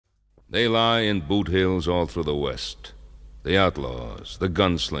They lie in boot hills all through the West. The outlaws, the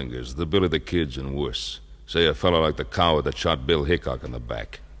gunslingers, the Billy the Kids, and worse. Say a fellow like the coward that shot Bill Hickok in the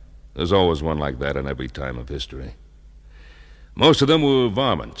back. There's always one like that in every time of history. Most of them were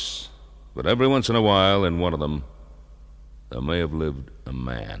varmints, but every once in a while in one of them, there may have lived a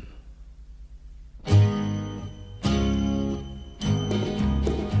man.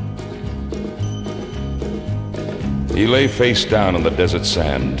 He lay face down on the desert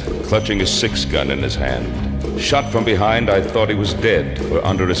sand, clutching his six-gun in his hand. Shot from behind, I thought he was dead, for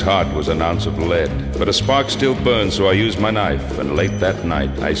under his heart was an ounce of lead. But a spark still burned, so I used my knife, and late that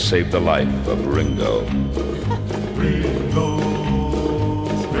night I saved the life of Ringo. Ringo,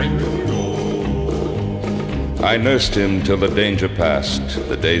 Ringo. I nursed him till the danger passed.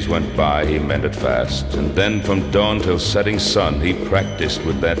 The days went by, he mended fast. And then from dawn till setting sun, he practiced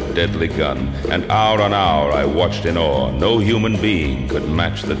with that deadly gun. And hour on hour I watched in awe. No human being could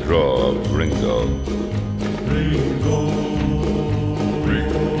match the draw of Ringo. Ringo,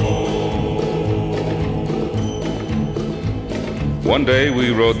 Ringo. One day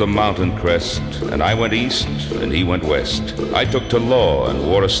we rode the mountain crest, and I went east and he went west. I took to law and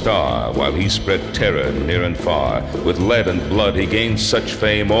wore a star, while he spread terror near and far. With lead and blood he gained such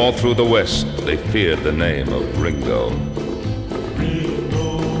fame, all through the West they feared the name of Ringo.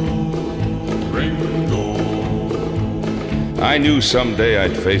 Ringo, Ringo. I knew someday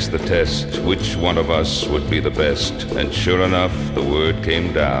I'd face the test, which one of us would be the best. And sure enough, the word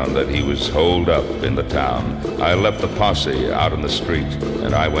came down that he was holed up in the town. I left the posse out in the street,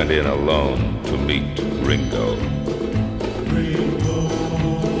 and I went in alone to meet Ringo. Ringo,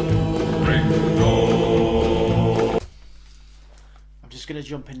 Ringo. I'm just going to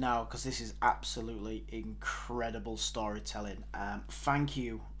jump in now because this is absolutely incredible storytelling. Thank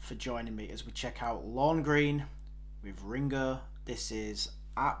you for joining me as we check out Lorne Greene with Ringo. This is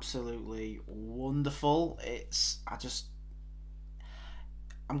absolutely wonderful.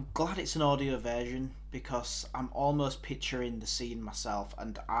 I'm glad it's an audio version because I'm almost picturing the scene myself,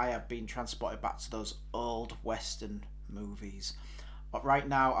 and I have been transported back to those old Western movies. But right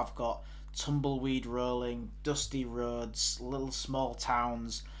now I've got tumbleweed rolling, dusty roads, little small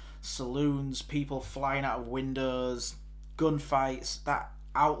towns, saloons, people flying out of windows, gunfights, that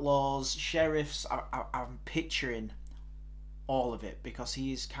outlaws, sheriffs. I'm picturing all of it because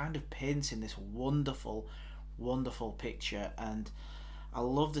he is kind of painting this wonderful picture, and I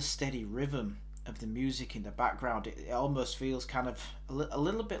love the steady rhythm of the music in the background. It almost feels kind of a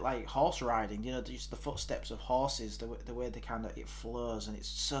little bit like horse riding, you know, just the footsteps of horses, the way they kind of, it flows, and it's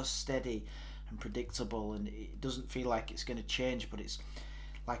so steady and predictable, and it doesn't feel like it's going to change, but it's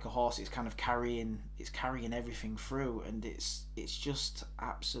like a horse. It's kind of carrying everything through, and it's just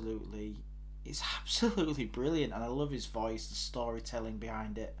absolutely brilliant. And I love his voice, the storytelling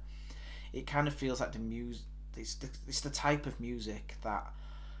behind it. It kind of feels like the music. It's the type of music that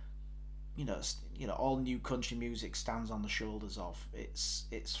you know all new country music stands on the shoulders of. It's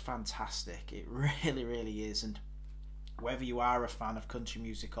fantastic. It really is. And whether you are a fan of country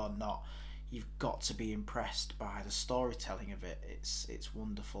music or not, you've got to be impressed by the storytelling of it. It's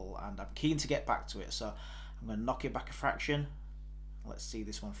wonderful, and I'm keen to get back to it, so I'm going to knock it back a fraction. Let's see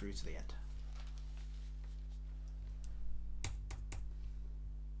this one through to the end.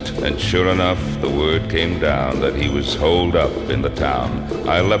 And sure enough, the word came down that he was holed up in the town.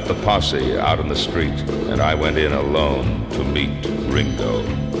 I left the posse out in the street, and I went in alone to meet Ringo.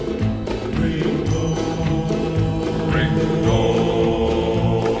 Ringo, Ringo.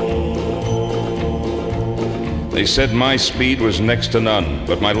 They said my speed was next to none,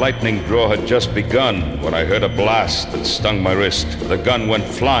 but my lightning draw had just begun when I heard a blast that stung my wrist. The gun went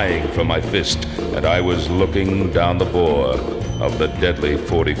flying from my fist, and I was looking down the bore of the deadly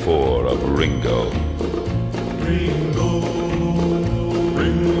 44 of Ringo. Ringo,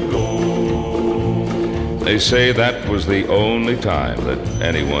 Ringo. They say that was the only time that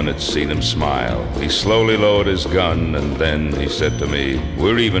anyone had seen him smile. He slowly lowered his gun, and then he said to me,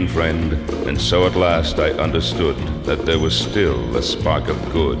 "We're even, friend." And so at last I understood that there was still a spark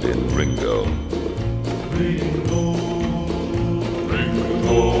of good in Ringo. Ringo,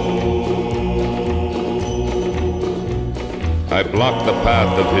 Ringo. I blocked the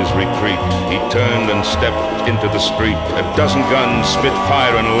path of his retreat. He turned and stepped into the street. A dozen guns spit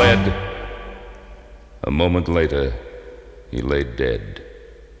fire and lead. A moment later, he lay dead.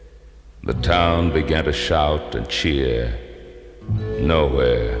 The town began to shout and cheer.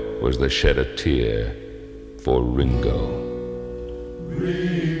 Nowhere was there shed a tear for Ringo.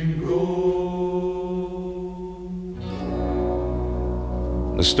 Ringo.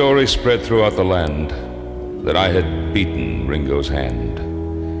 The story spread throughout the land that I had beaten Ringo's hand.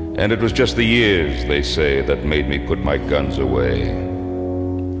 And it was just the years, they say, that made me put my guns away.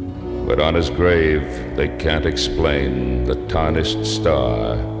 But on his grave, they can't explain the tarnished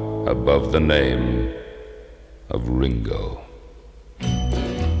star above the name of Ringo. Ringo,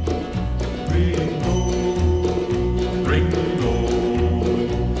 Ringo,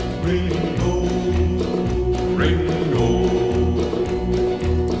 Ringo, Ringo.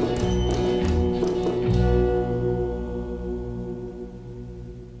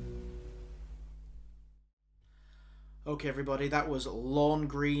 Okay, everybody, that was Lorne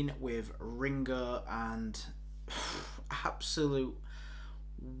Green with Ringo, and absolute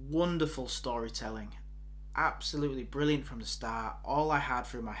wonderful storytelling. Absolutely brilliant from the start. All I had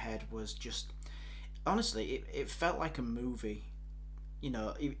through my head was just, honestly, it felt like a movie. You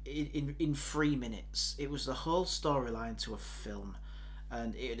know, in 3 minutes. It was the whole storyline to a film,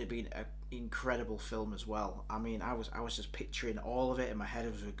 and it had been an incredible film as well. I mean, I was just picturing all of it in my head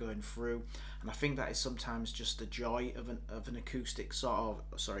as we were going through, and I think that is sometimes just the joy of an acoustic sort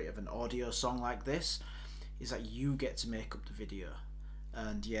of, sorry, of an audio song like this, is that you get to make up the video.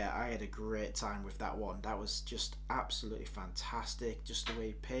 And yeah, I had a great time with that one. That was just absolutely fantastic. Just the way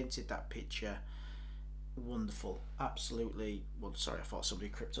he painted that picture, wonderful. Absolutely. Well, sorry, I thought somebody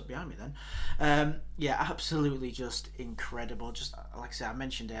crept up behind me then. Yeah, absolutely just incredible. Just like I said, I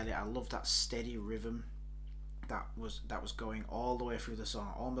mentioned earlier, I love that steady rhythm that was going all the way through the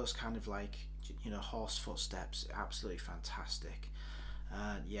song, almost kind of like, you know, horse footsteps. Absolutely fantastic.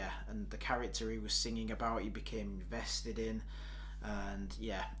 Yeah, and the character he was singing about, he became invested in. And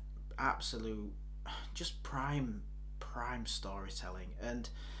yeah, absolute, just prime storytelling. And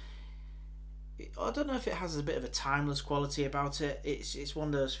I don't know if it has a bit of a timeless quality about it. It's one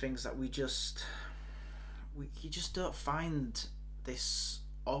of those things that you just don't find this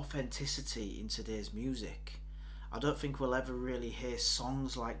authenticity in today's music. I don't think we'll ever really hear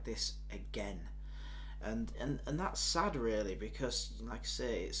songs like this again, and that's sad, really, because like I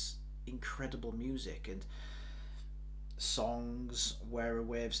say, it's incredible music and songs,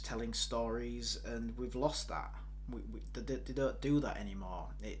 waves telling stories, and we've lost that. They don't do that anymore.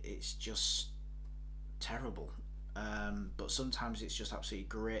 It's just terrible. But sometimes it's just absolutely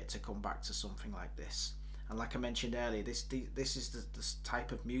great to come back to something like this. And like I mentioned earlier, this is the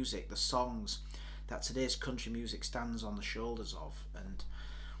type of music, the songs that today's country music stands on the shoulders of. And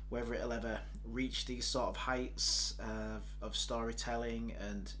whether it'll ever reach these sort of heights of storytelling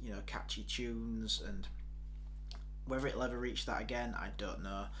and, you know, catchy tunes, and whether it'll ever reach that again, I don't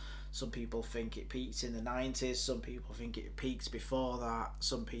know. Some people think it peaked in the 90s, some people think it peaked before that,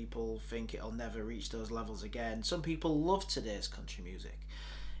 some people think it'll never reach those levels again. Some people love today's country music.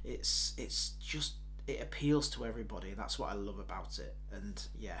 It's just, it appeals to everybody, and that's what I love about it. And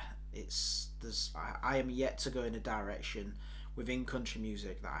yeah, I am yet to go in a direction within country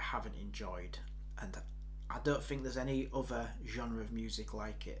music that I haven't enjoyed, and I don't think there's any other genre of music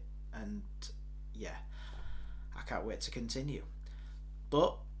like it. And yeah, I can't wait to continue.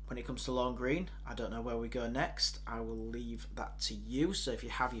 But when it comes to Lorne Green, I don't know where we go next. I will leave that to you. So if you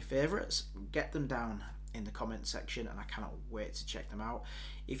have your favourites, get them down in the comment section, and I cannot wait to check them out.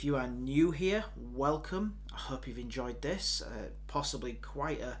 If you are new here, welcome. I hope you've enjoyed this. Possibly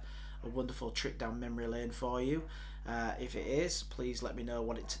quite a wonderful trip down memory lane for you. If it is, please let me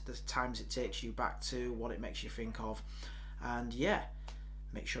know the times it takes you back to, what it makes you think of. And yeah,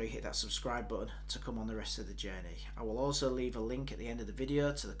 make sure you hit that subscribe button to come on the rest of the journey. I will also leave a link at the end of the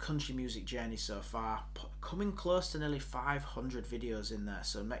video to the country music journey so far, coming close to nearly 500 videos in there,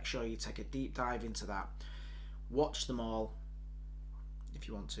 so make sure you take a deep dive into that. Watch them all if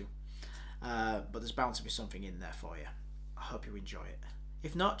you want to, but there's bound to be something in there for you. I hope you enjoy it.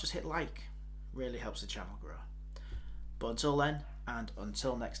 If not, just hit like, really helps the channel grow. But until then, and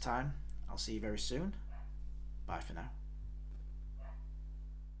until next time, I'll see you very soon. Bye for now.